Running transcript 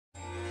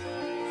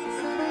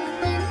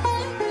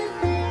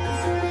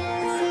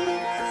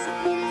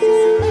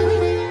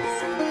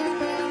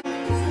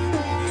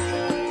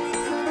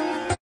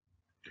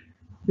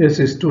Yes,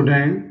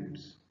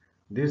 students,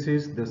 this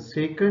is the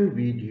second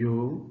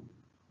video,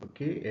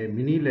 okay, a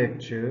mini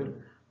lecture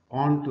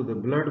on to the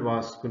blood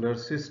vascular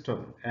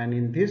system. And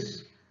in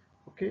this,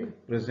 okay,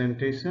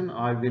 presentation,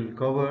 I will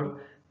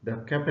cover the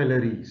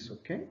capillaries,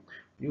 okay.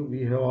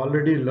 We have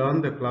already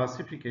learned the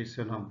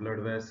classification of blood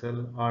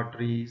vessel,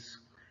 arteries,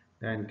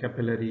 then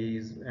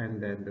capillaries,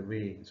 and then the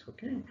veins,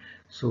 okay.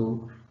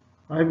 So,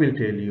 I will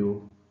tell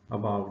you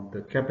about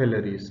the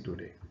capillaries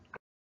today.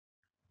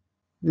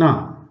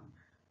 Now,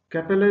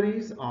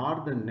 capillaries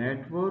are the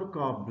network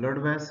of blood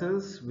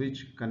vessels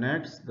which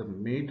connects the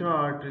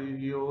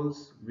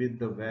meta-arterioles with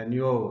the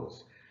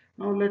venules.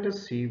 Now let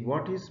us see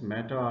what is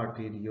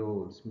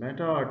meta-arterioles.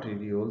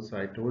 Meta-arterioles,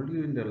 I told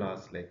you in the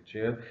last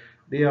lecture,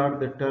 they are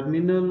the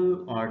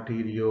terminal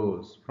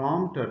arterioles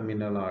from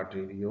terminal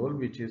arteriole,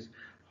 which is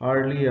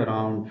hardly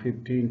around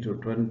 15 to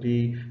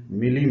 20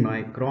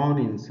 millimicron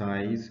in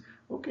size.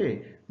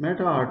 Okay,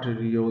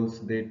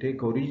 meta-arterioles, they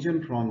take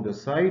origin from the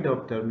side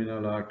of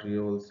terminal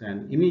arterioles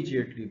and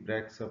immediately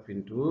breaks up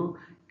into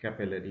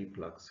capillary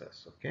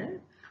plexus. Okay,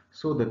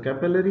 so the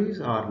capillaries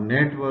are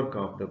network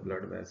of the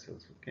blood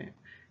vessels. Okay,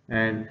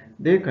 and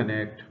they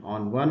connect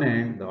on one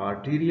end, the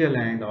arterial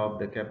end of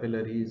the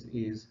capillaries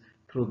is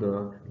through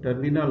the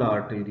terminal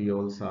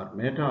arterioles or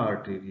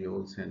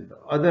meta-arterioles, and the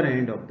other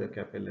end of the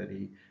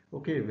capillary,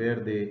 okay, where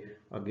they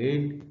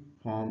again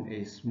form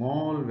a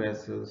small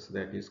vessels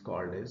that is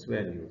called as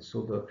venule.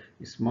 So the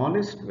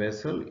smallest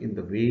vessel in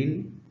the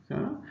vein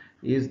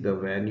is the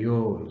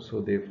venule. So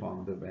they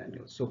form the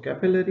venule. So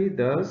capillary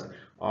thus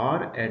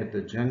are at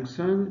the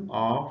junction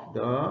of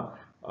the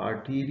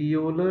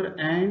arteriolar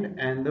end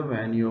and the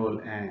venule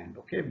end,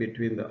 okay,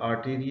 between the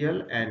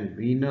arterial and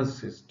venous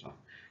system.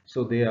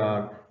 So they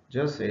are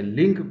just a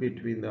link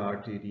between the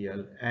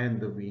arterial and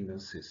the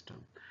venous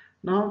system.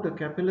 Now the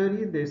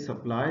capillary, they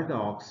supply the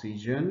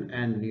oxygen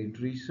and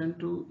nutrition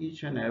to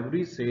each and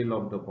every cell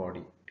of the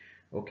body.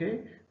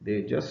 Okay,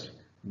 they just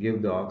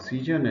give the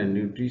oxygen and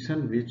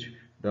nutrition which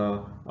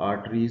the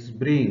arteries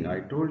bring. I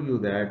told you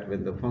that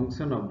when the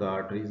function of the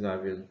arteries, I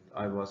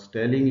was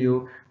telling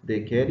you,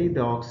 they carry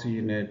the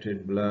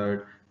oxygenated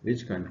blood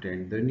which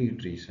contain the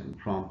nutrition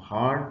from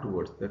heart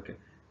towards the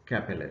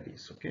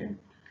capillaries. Okay,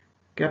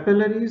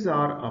 capillaries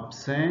are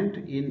absent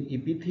in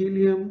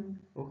epithelium.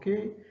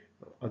 Okay,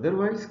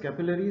 otherwise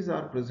capillaries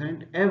are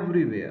present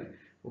everywhere.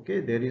 Okay,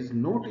 there is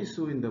no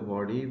tissue in the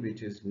body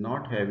which is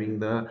not having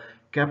the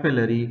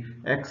capillary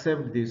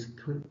except these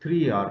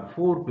three or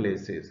four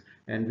places.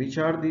 And which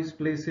are these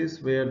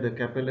places where the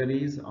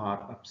capillaries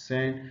are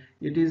absent?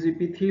 It is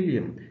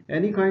epithelium,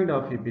 any kind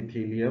of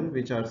epithelium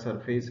which are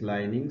surface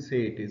lining,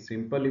 say it is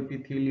simple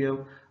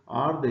epithelium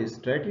or the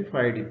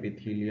stratified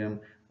epithelium.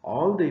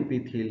 All the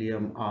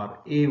epithelium are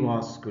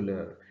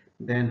avascular.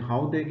 Then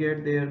how they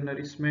get their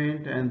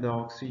nourishment and the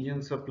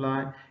oxygen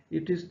supply?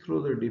 It is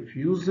through the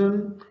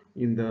diffusion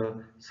in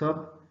the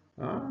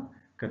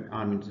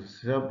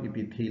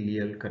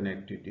subepithelial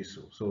connective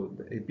tissue. So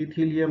the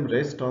epithelium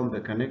rests on the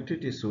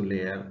connective tissue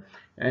layer,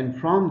 and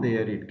from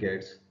there it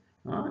gets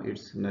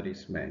its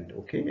nourishment,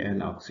 okay,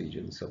 and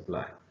oxygen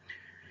supply.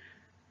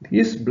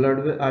 These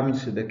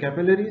the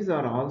capillaries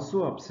are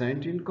also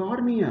absent in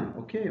cornea.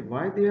 Okay,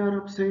 why they are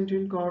absent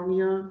in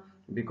cornea?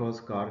 Because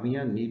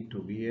cornea need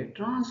to be a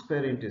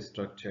transparent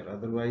structure.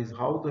 Otherwise,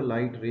 how the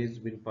light rays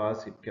will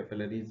pass if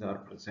capillaries are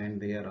present?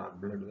 There are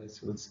blood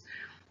vessels.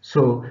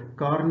 So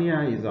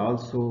cornea is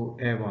also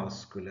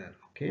avascular.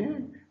 Okay,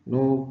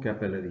 no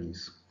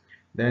capillaries.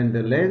 Then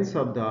the lens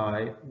of the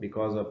eye,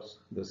 because of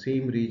the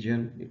same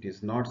region, it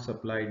is not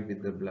supplied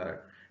with the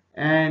blood,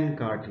 and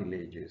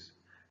cartilages.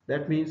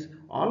 That means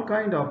all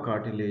kind of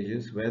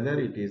cartilages, whether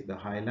it is the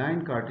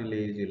hyaline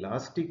cartilage,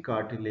 elastic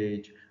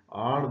cartilage,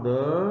 or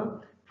the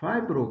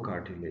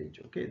fibrocartilage,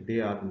 okay, they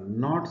are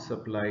not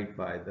supplied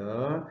by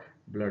the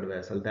blood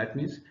vessel. That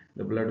means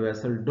the blood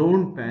vessel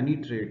don't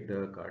penetrate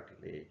the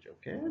cartilage,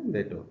 okay,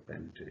 they don't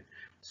penetrate.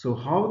 So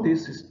how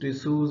these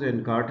tissues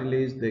and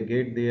cartilage, they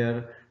get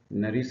their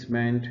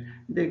nourishment?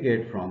 They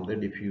get from the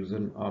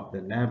diffusion of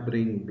the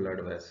neighboring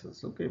blood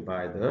vessels, okay,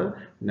 by the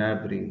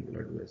neighboring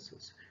blood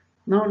vessels.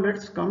 Now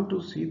let's come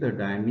to see the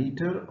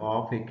diameter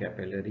of a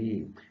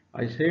capillary.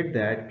 I said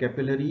that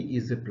capillary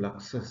is a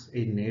plexus,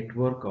 a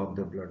network of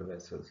the blood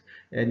vessels.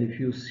 And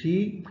if you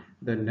see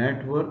the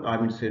network, I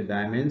mean say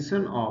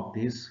dimension of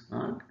this,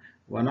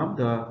 one of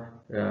the,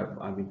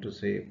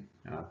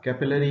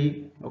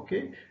 capillary,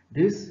 okay,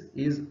 this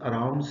is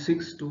around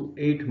 6 to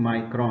 8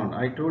 micron.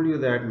 I told you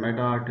that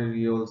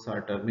meta-arterioles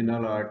or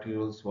terminal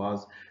arterioles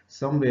was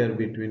somewhere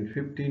between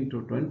 15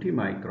 to 20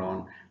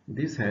 micron.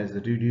 This has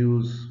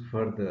reduced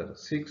further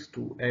 6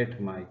 to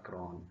 8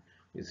 micron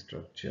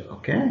structure,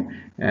 okay,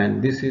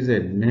 and this is a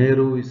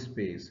narrow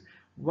space.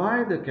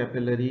 Why the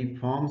capillary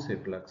forms a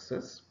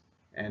plexus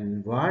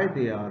and why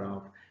they are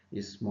of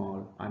a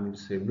small, I mean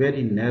say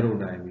very narrow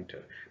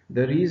diameter?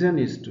 The reason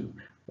is to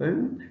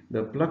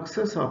the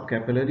plexus of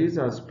capillaries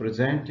is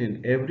present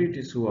in every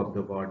tissue of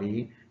the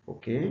body,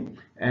 okay,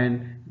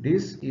 and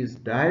this is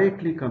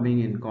directly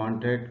coming in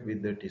contact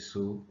with the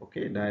tissue,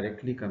 okay,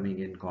 directly coming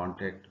in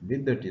contact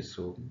with the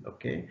tissue,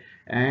 okay,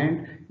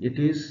 and it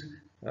is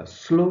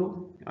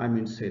slow, I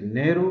mean say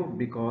narrow,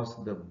 because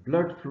the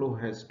blood flow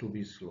has to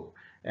be slow,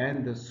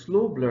 and the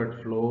slow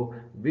blood flow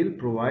will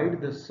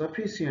provide the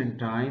sufficient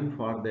time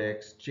for the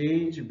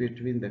exchange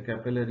between the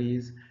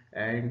capillaries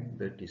and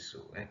the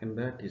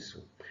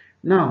tissue.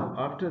 Now,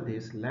 after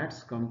this,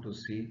 let's come to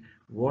see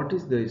what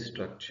is the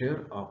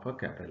structure of a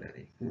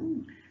capillary.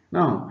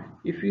 Now,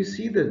 if you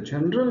see the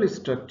general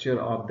structure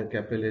of the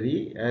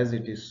capillary as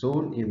it is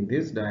shown in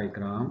this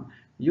diagram,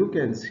 you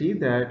can see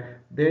that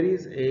there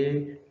is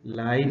a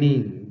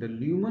lining. The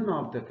lumen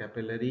of the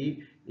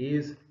capillary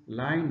is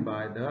lined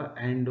by the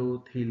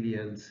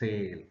endothelial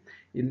cell.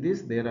 In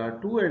this, there are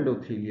two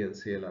endothelial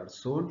cells are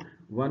shown.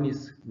 One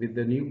is with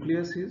the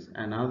nucleus,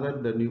 another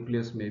the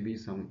nucleus may be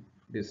some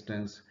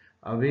distance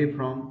away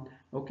from.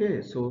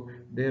 Okay, so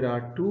there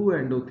are two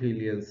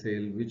endothelial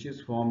cell which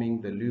is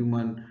forming the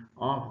lumen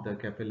of the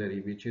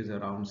capillary, which is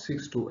around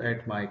 6 to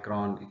 8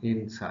 micron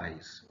in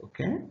size.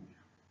 Okay,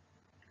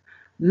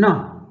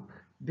 now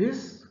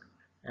this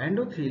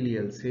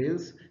endothelial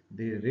cells,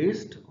 they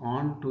rest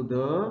onto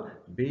the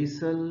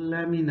basal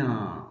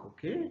lamina.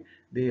 Okay,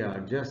 they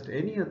are just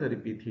any other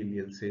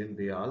epithelial cell,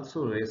 they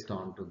also rest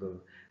onto the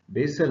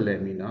basal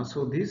lamina.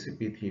 So this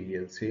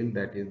epithelial cell,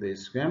 that is the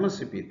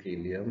squamous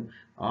epithelium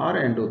or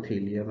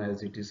endothelium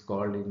as it is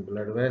called in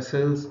blood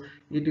vessels,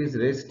 it is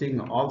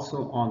resting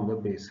also on the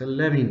basal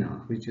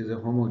lamina, which is a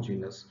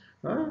homogeneous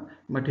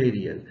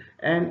material.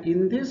 And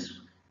in this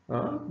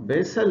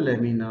basal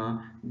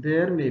lamina,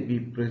 there may be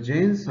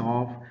presence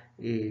of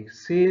a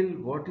cell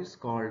what is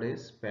called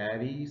as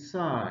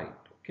pericyte.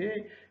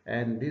 Okay,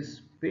 and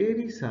this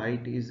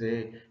pericyte is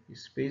a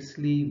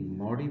specially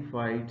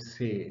modified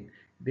cell.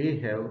 They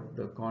have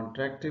the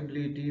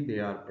contractibility, they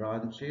are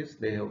branches,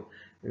 they have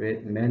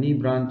many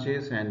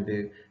branches, and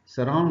they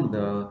surround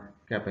the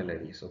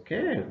capillaries,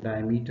 okay,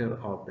 diameter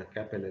of the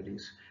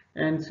capillaries.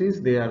 And since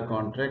they are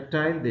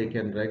contractile, they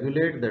can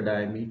regulate the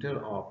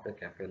diameter of the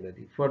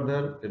capillary,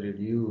 further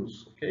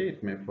reduce, okay,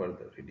 it may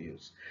further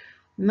reduce.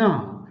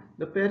 Now,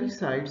 the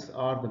pericytes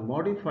are the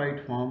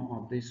modified form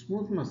of the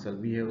smooth muscle.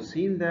 We have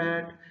seen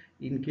that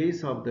in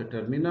case of the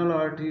terminal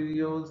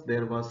arterioles,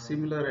 there was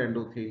similar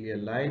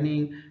endothelial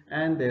lining,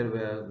 and there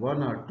were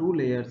one or two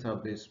layers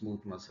of the smooth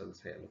muscle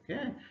cell,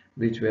 okay,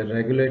 which were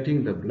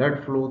regulating the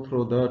blood flow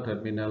through the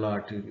terminal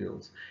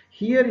arterioles.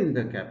 Here in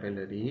the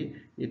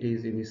capillary, it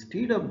is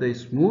instead of the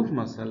smooth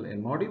muscle, a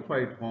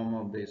modified form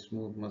of the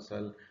smooth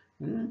muscle,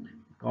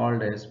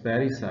 called as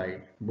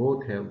pericyte.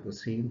 Both have the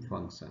same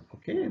function,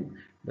 okay,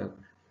 the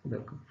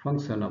the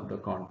function of the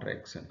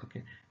contraction.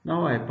 Okay,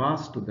 now I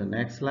pass to the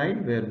next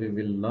slide where we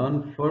will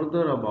learn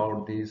further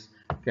about this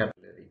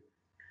capillary.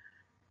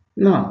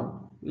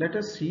 Now let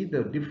us see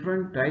the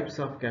different types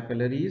of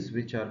capillaries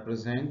which are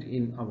present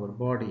in our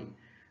body.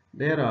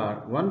 There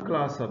are one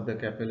class of the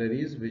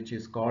capillaries which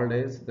is called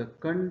as the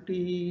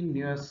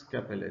continuous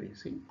capillary.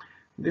 See,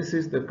 this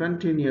is the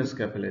continuous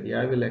capillary.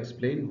 I will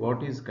explain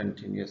what is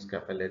continuous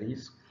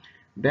capillaries.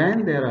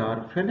 Then there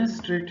are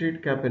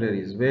fenestrated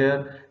capillaries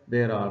where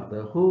there are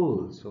the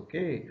holes,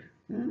 okay,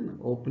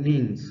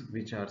 openings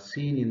which are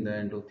seen in the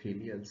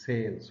endothelial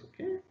cells,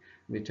 okay,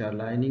 which are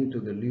lining to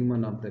the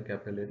lumen of the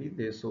capillary.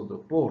 They show the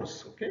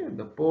pores, okay,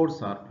 the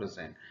pores are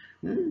present.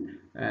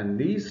 And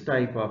these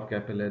type of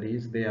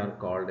capillaries, they are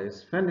called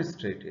as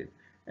fenestrated.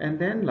 And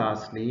then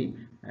lastly,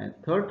 a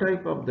third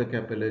type of the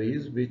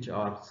capillaries which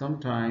are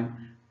sometimes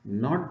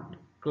not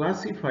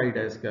classified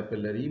as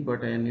capillary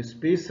but an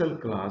special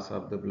class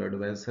of the blood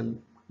vessel,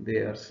 they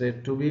are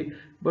said to be,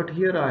 but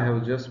here I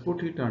have just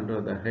put it under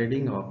the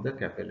heading of the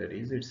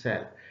capillaries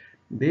itself.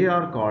 They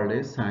are called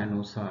as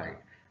sinusoid.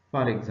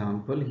 For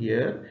example,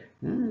 here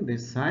the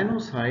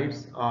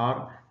sinusoids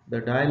are the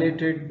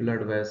dilated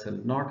blood vessel,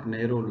 not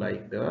narrow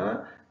like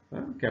the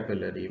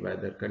capillary,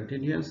 whether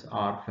continuous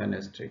or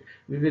fenestrate.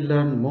 We will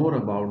learn more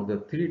about the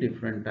three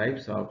different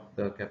types of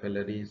the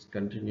capillaries: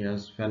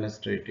 continuous,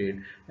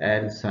 fenestrated,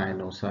 and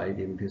sinusoid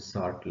in this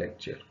short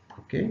lecture.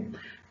 Okay.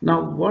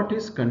 Now, what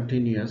is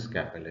continuous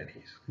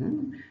capillaries?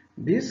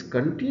 These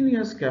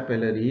continuous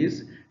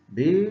capillaries,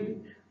 they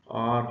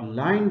are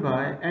lined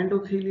by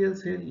endothelial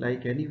cell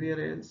like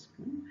anywhere else.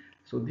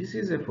 So this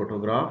is a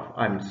photograph,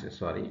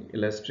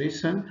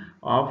 illustration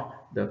of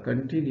the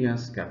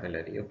continuous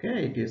capillary.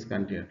 Okay, it is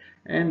continuous,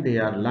 and they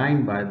are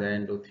lined by the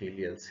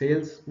endothelial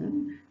cells.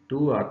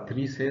 Two or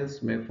three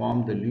cells may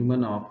form the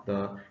lumen of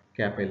the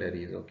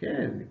capillaries.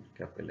 Okay,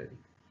 capillary.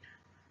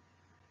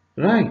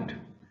 Right,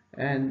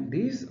 and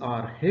these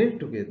are held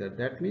together.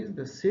 That means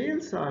the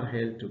cells are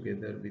held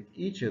together with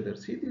each other.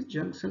 See this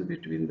junction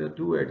between the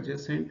two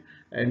adjacent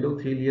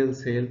endothelial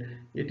cell.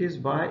 It is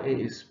by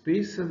a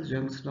special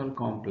junctional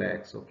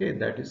complex. Okay,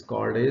 that is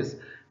called as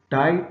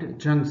tight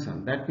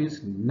junction. That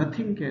means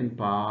nothing can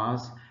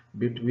pass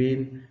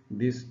between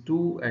these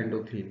two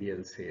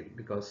endothelial cells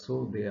because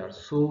so they are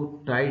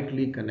so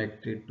tightly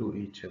connected to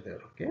each other.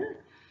 Okay.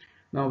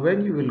 Now,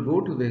 when you will go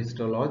to the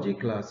histology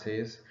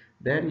classes,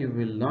 Then you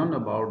will learn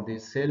about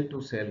this cell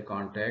to cell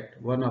contact,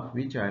 one of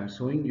which I am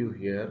showing you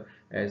here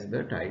as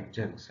the tight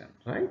junction,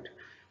 right?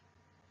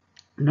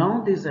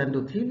 Now this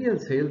endothelial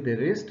cell, they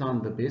rest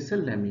on the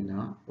basal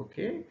lamina,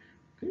 okay,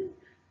 okay,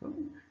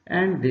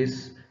 and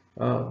this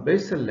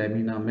basal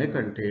lamina may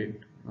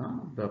contain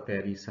the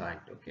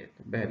pericyte, okay,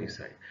 the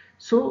pericyte.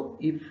 So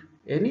if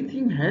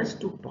anything has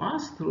to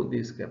pass through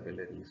these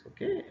capillaries,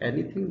 okay,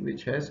 anything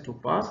which has to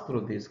pass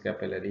through these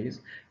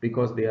capillaries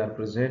because they are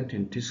present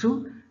in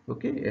tissue,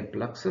 okay, a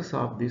plexus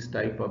of this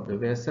type of the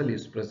vessel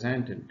is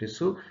present in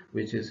tissue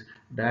which is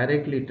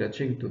directly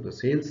touching to the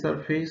cell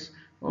surface,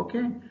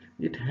 okay,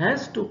 it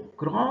has to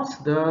cross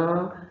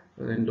the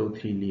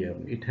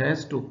endothelium. It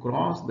has to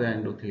cross the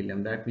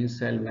endothelium. That means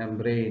cell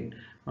membrane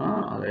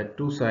at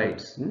two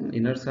sides,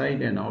 inner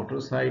side and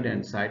outer side,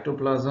 and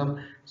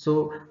cytoplasm.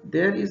 So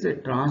there is a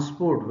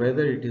transport,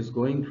 whether it is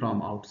going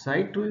from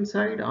outside to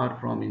inside or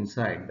from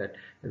inside. That,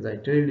 as I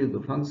told you, the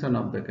function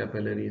of the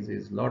capillaries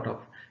is lot of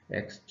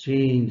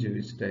exchange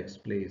which takes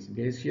place,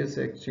 gaseous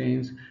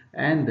exchange,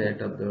 and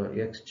that of the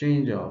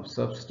exchange of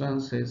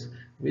substances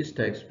which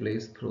takes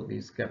place through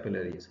these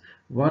capillaries.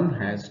 One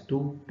has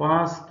to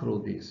pass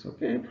through this,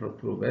 okay,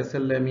 through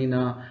vessel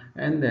lamina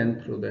and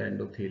then through the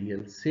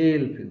endothelial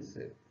cell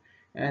itself.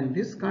 And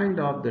this kind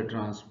of the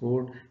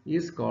transport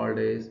is called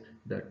as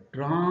the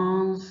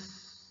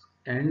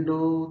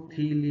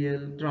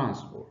transendothelial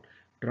transport.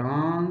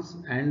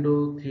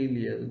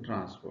 Transendothelial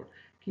transport.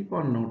 Keep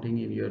on noting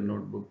in your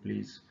notebook,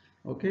 please.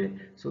 Okay,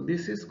 so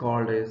this is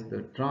called as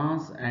the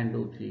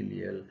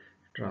transendothelial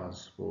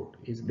transport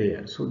is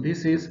there. So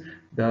this is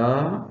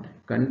the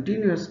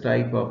continuous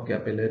type of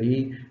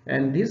capillary,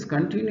 and these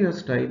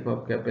continuous type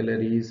of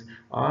capillaries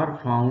are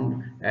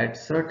found at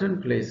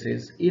certain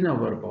places in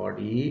our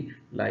body,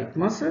 like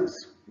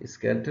muscles,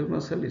 skeletal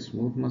muscle,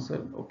 smooth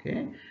muscle,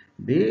 okay,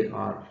 they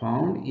are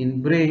found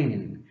in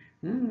brain.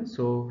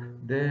 So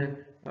there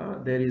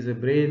is a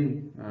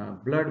brain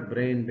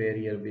blood-brain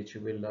barrier which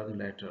you will learn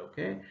later.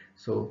 Okay,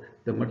 so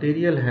the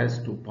material has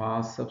to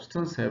pass,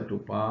 substance have to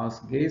pass,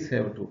 gas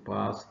have to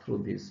pass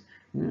through these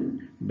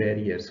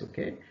barriers.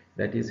 Okay,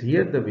 that is,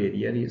 here the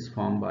barrier is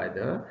formed by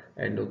the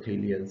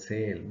endothelial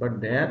cell,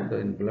 but there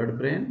in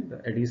blood-brain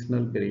the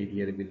additional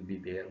barrier will be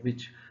there,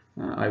 which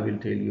I will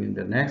tell you in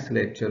the next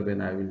lecture when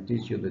I will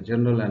teach you the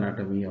general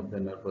anatomy of the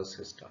nervous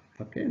system.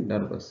 Okay,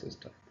 nervous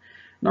system.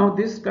 Now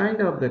this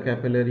kind of the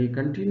capillary,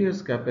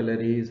 continuous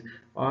capillaries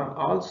are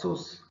also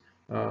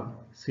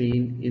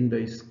seen in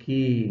the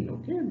skin,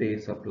 okay, they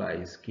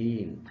supply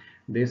skin,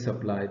 they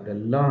supply the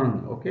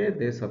lung, okay,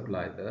 they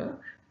supply the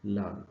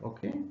lung,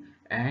 okay,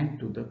 and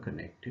to the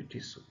connective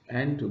tissue,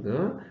 and to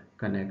the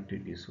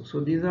connective tissue. So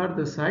these are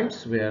the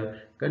sites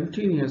where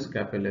continuous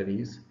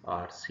capillaries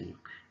are seen.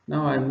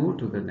 Now I move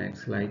to the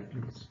next slide,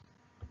 please.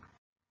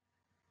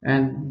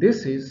 And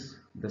this is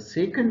the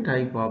second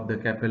type of the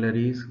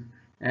capillaries,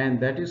 and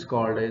that is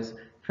called as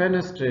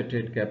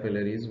fenestrated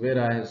capillaries,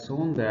 where I have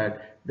shown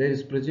that there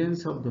is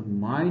presence of the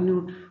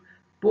minute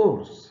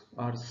pores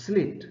or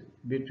slit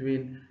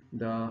between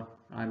the,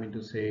 I mean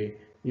to say,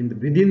 in the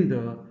within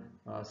the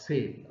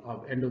cell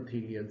of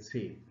endothelial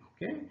cell.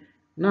 Okay,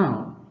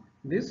 now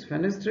this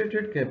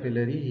fenestrated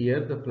capillary, here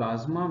the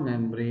plasma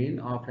membrane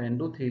of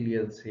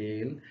endothelial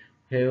cell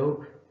have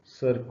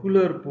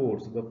circular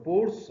pores. The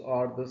pores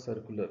are the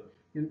circular.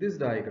 In this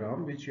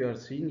diagram which you are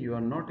seeing, you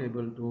are not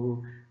able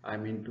to, I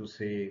mean to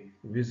say,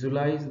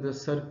 visualize the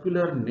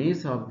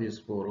circularness of this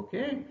pore,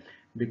 okay,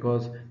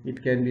 because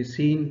it can be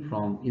seen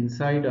from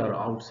inside or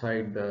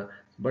outside the,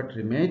 but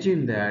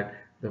imagine that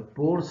the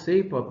pore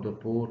shape of the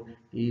pore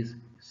is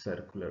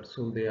circular.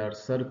 So they are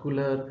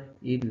circular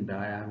in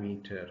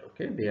diameter,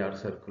 okay, they are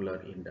circular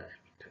in diameter.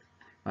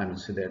 I will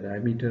say the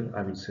diameter,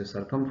 I will say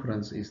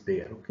circumference is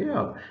there, okay,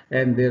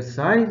 and their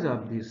size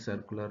of these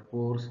circular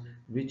pores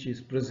which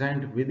is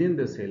present within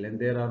the cell, and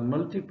there are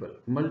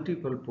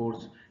multiple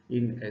pores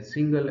in a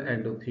single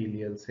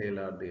endothelial cell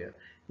are there.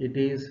 It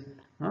is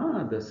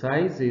the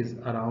size is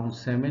around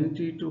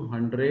 70 to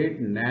 100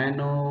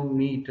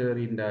 nanometer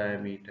in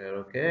diameter,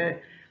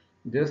 okay.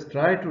 Just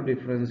try to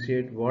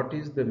differentiate what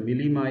is the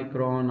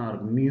millimicron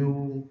or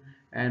mu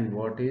and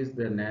what is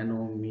the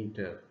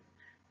nanometer.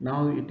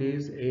 Now it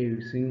is a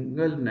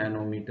single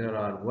nanometer,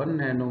 or 1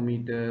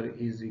 nanometer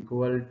is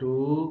equal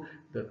to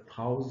the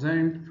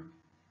thousandth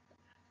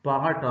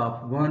part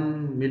of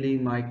 1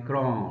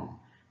 millimicron.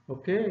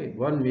 Okay,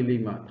 1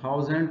 millimicron,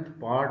 thousandth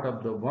part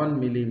of the 1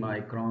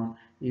 millimicron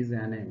is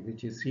Nm,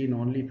 which is seen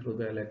only through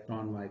the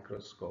electron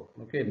microscope.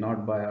 Okay,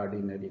 not by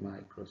ordinary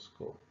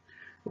microscope.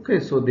 Okay,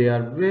 so they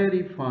are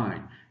very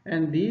fine,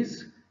 and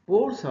these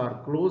pores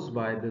are closed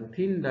by the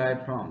thin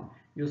diaphragm.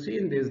 You see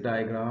in this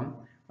diagram,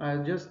 I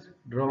have just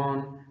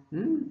drawn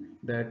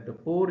that the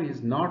pore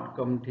is not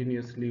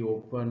continuously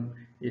open,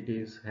 it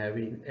is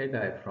having a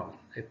diaphragm.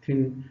 A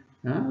thin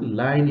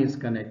line is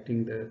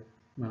connecting the,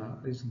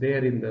 is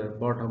there in the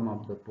bottom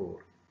of the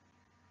pore,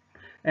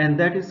 and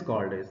that is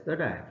called as the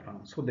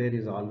diaphragm. So there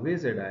is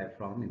always a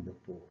diaphragm in the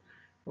pore.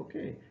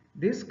 Okay,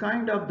 this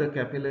kind of the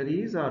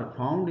capillaries are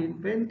found in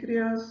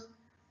pancreas,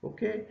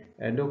 Okay,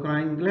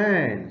 endocrine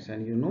glands,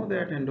 and you know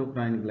that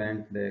endocrine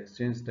gland, the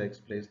exchange takes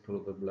place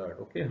through the blood,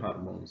 okay,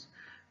 hormones.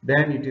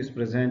 Then it is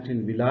present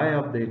in villi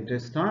of the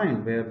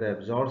intestine where the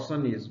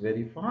absorption is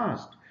very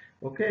fast.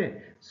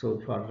 Okay, so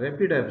for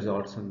rapid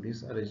absorption,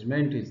 this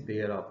arrangement is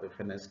there of the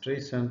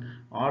fenestration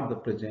or the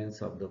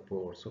presence of the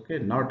pores. Okay,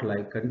 not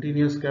like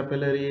continuous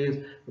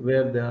capillaries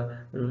where the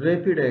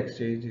rapid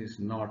exchange is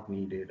not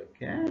needed.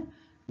 Okay,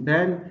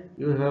 then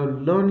you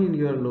have learned in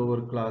your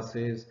lower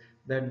classes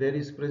that there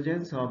is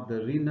presence of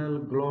the renal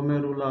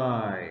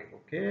glomeruli.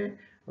 Okay,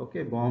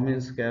 okay,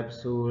 Bowman's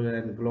capsule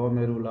and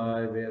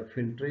glomeruli where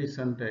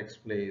filtration takes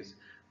place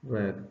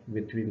where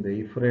between the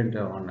efferent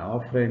and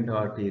afferent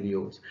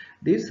arterioles.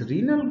 These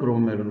renal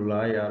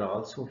glomeruli are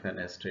also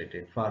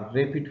fenestrated for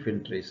rapid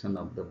filtration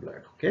of the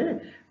blood, okay,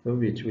 so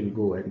which will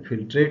go and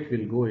filtrate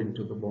will go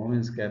into the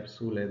Bowman's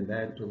capsule and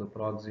then to the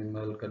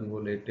proximal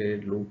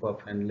convoluted loop of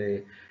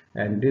Henle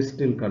and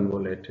distal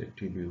convoluted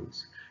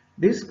tubules.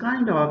 This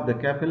kind of the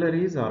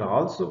capillaries are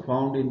also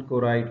found in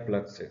choroid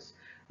plexus.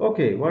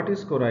 Okay, what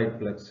is choroid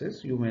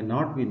plexus? You may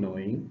not be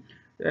knowing,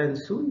 and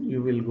soon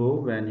you will go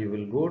when you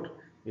will go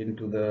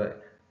into the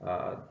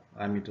uh,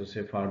 I mean to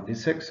say for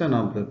dissection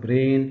of the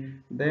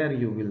brain. There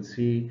you will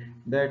see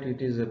that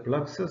it is a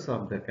plexus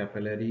of the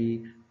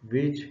capillary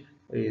which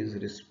is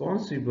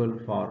responsible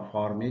for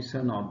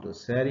formation of the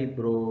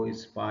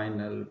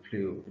cerebrospinal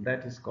fluid,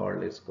 that is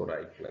called as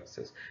choroid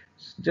plexus.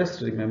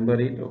 Just remember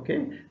it,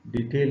 okay?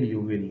 Detail you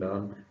will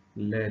learn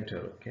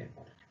later, okay?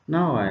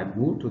 Now I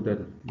move to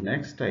the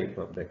next type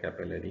of the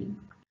capillary,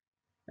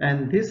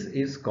 and this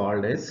is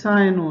called a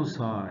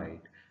sinusoid,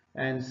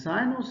 and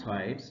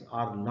sinusoids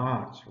are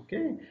large.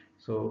 Okay,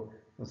 so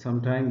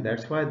sometimes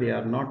that's why they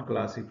are not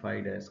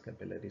classified as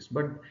capillaries,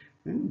 but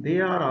they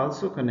are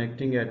also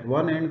connecting at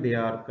one end. They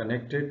are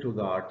connected to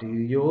the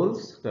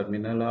arterioles,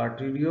 terminal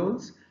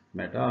arterioles,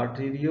 meta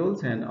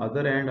arterioles, and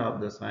other end of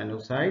the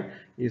sinusoid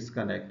is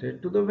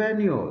connected to the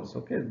venules.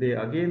 Okay, they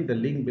again the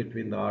link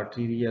between the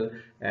arterial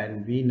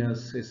and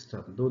venous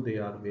system, though they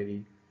are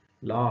very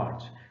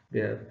large.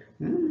 Their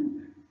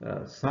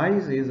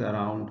size is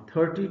around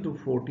 30 to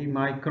 40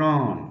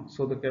 micron.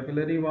 So the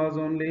capillary was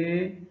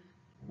only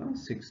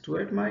 6 to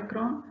 8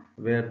 micron,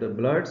 where the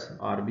bloods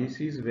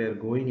RBCs were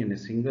going in a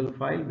single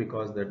file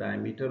because the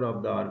diameter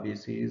of the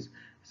RBC is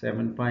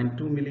 7.2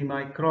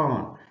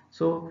 millimicron.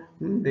 So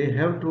they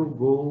have to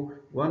go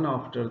one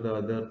after the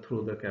other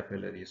through the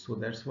capillary. So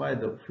that's why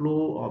the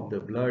flow of the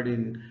blood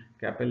in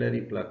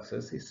capillary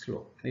plexus is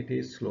slow. It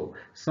is slow.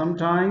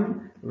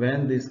 Sometime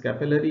when this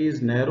capillary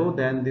is narrow,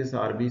 then this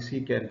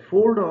RBC can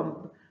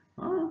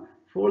uh,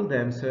 fold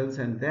themselves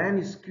and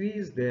then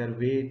squeeze their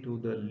way to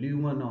the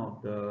lumen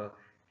of the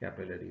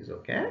capillaries.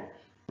 Okay,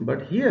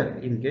 but here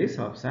in case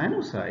of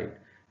sinusoid,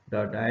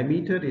 the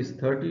diameter is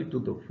 30 to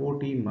the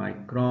 40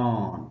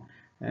 micron,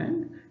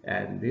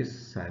 and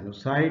this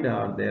sinusoid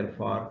are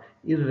therefore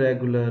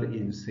irregular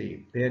in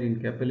shape. There in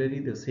capillary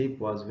the shape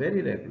was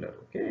very regular.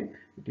 Okay,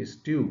 it is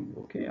tube,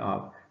 okay,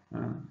 of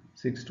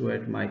 6 to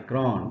 8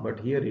 micron, but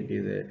here it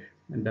is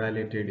a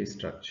dilated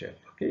structure,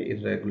 okay,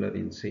 irregular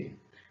in shape.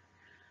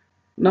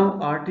 Now,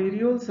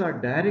 arterioles are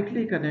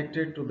directly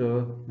connected to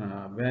the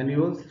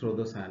venules through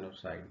the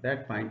sinusoid.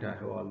 That point I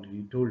have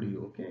already told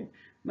you. Okay.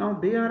 Now,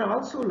 they are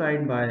also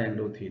lined by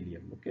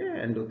endothelium. Okay,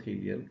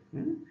 endothelial.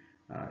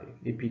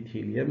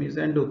 Epithelium is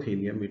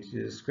endothelium, which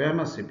is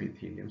squamous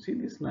epithelium. See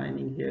this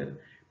lining here.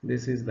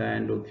 This is the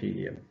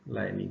endothelium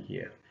lining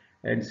here.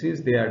 And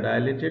since they are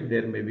dilated,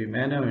 there may be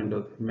many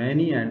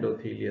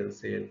endothelial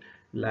cell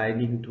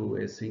lining to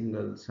a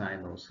single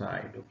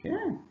sinusoid. Okay.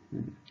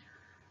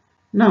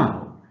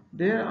 Now,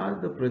 there are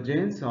the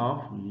presence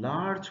of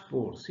large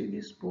pores. See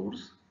these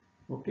pores?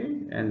 Okay,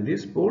 and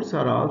these pores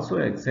are also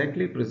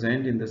exactly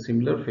present in the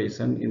similar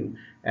fashion in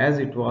as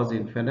it was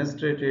in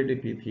fenestrated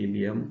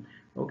epithelium,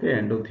 okay,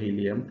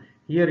 endothelium.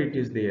 Here it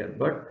is there,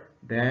 but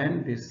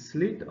then this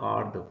slit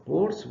or the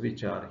pores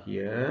which are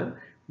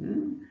here,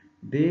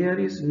 there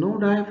is no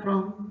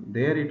diaphragm.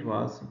 There it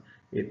was.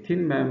 A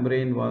thin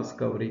membrane was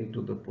covering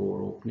to the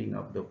pore, opening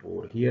of the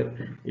pore.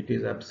 Here it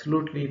is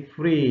absolutely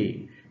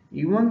free.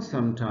 Even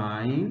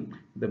sometime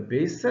the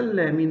basal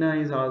lamina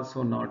is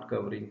also not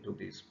covering to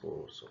these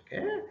pores,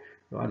 okay,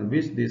 on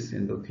which these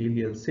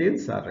endothelial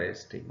cells are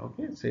resting,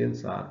 okay,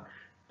 cells are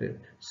there.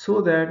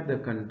 So that the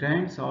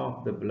contents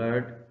of the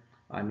blood,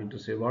 I mean to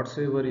say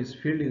whatsoever is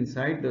filled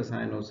inside the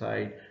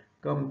sinusoid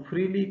come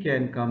freely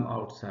can come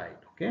outside,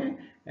 okay,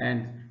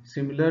 and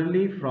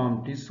similarly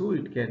from tissue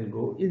it can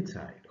go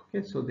inside,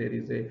 okay, so there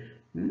is a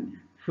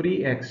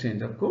free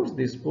exchange. Of course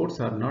these pores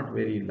are not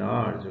very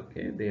large,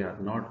 okay, they are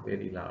not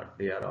very large,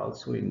 they are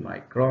also in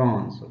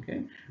microns,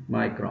 okay,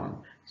 micron.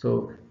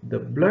 So the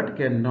blood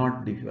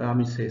cannot I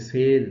mean say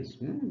cells,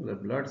 the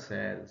blood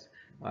cells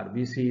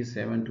RBC is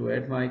 7 to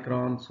 8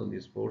 microns, so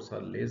these pores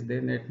are less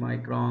than 8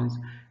 microns.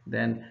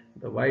 Then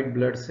the white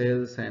blood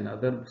cells and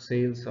other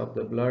cells of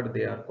the blood,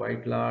 they are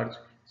quite large,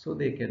 so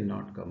they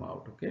cannot come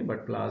out, okay,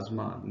 but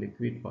plasma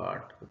liquid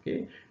part,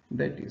 okay,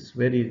 that is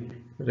very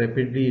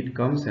rapidly it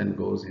comes and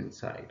goes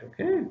inside,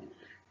 okay.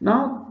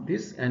 Now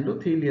this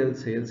endothelial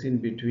cells in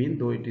between,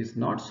 though it is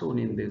not shown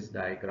in this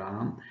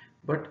diagram,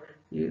 but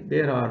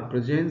there are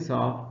presence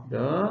of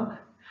the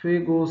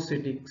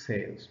phagocytic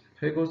cells.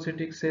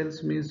 Phagocytic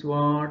cells means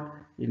what?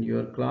 In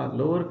your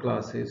lower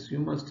classes you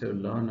must have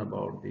learned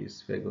about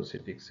these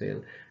phagocytic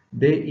cells.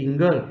 They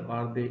engulf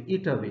or they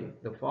eat away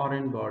the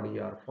foreign body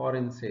or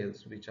foreign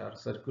cells which are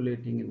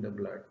circulating in the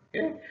blood.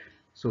 Okay,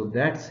 so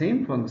that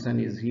same function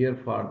is here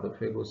for the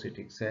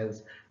phagocytic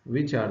cells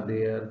which are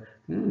there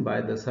by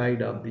the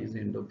side of these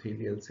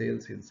endothelial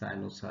cells in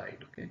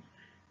sinusoid. Okay.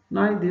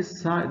 Now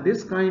this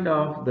kind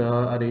of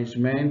the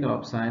arrangement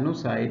of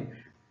sinusoid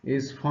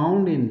is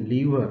found in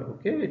liver.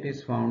 Okay, it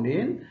is found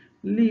in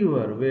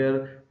liver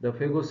where the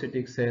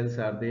phagocytic cells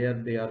are there.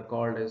 They are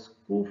called as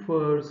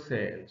Kupffer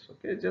cells.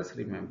 Okay, just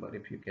remember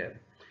if you can.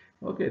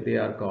 Okay, they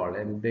are called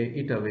and they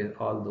eat away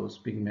all those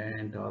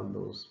pigment, all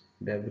those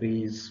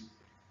debris,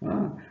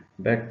 uh,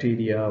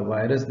 bacteria,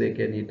 virus they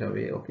can eat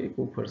away. Okay,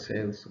 Kupffer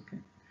cells. Okay.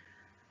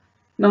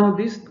 Now,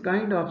 this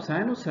kind of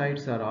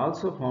sinusites are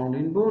also found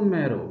in bone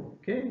marrow,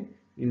 okay,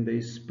 in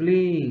the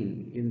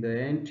spleen, in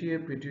the anterior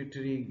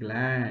pituitary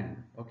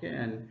gland, okay,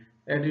 and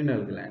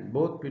adrenal gland.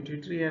 Both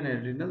pituitary and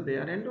adrenal, they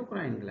are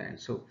endocrine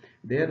glands. So,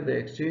 there the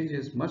exchange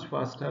is much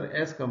faster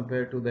as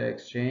compared to the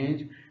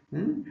exchange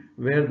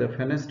where the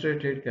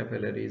fenestrated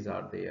capillaries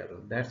are there.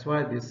 That's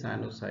why these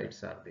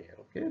sinusites are there,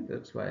 okay.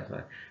 That's why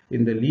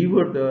in the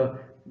liver the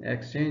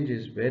exchange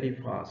is very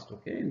fast,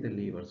 okay, in the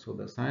liver. So,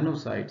 the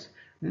sinusites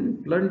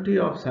plenty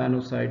of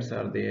sinusites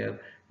are there,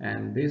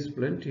 and this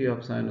plenty of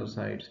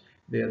sinusites,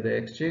 there the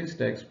exchange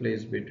takes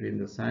place between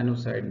the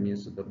sinusoid,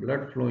 means the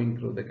blood flowing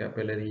through the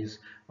capillaries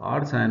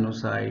or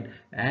sinusoid,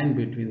 and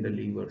between the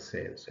liver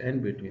cells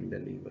and between the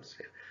liver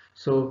cell.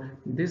 So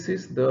this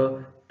is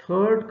the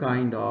third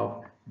kind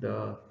of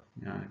the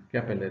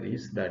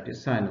capillaries, that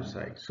is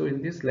sinusoid. So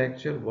in this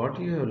lecture what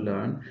you have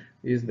learned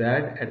is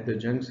that at the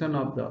junction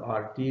of the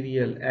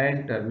arterial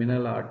and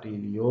terminal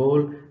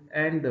arteriole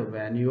and the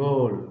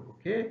venule,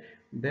 okay,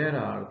 there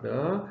are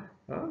the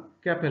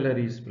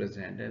capillaries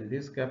present, and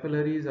these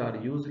capillaries are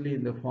usually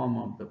in the form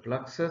of the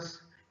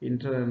plexus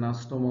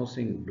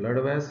interanastomosing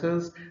blood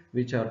vessels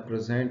which are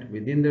present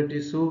within the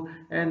tissue,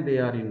 and they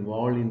are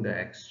involved in the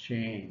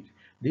exchange.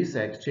 This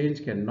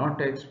exchange cannot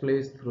take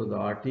place through the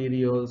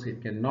arterioles,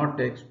 it cannot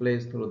take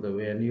place through the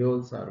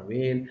venules or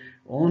vein.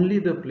 Only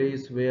the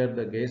place where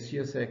the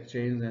gaseous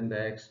exchange and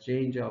the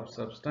exchange of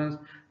substance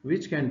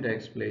which can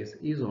take place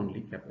is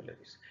only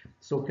capillaries.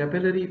 So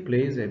capillary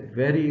plays a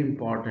very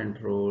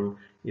important role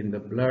in the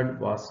blood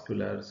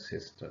vascular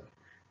system.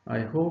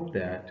 I hope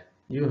that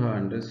you have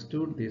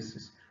understood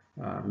this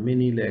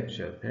mini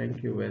lecture.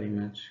 Thank you very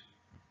much.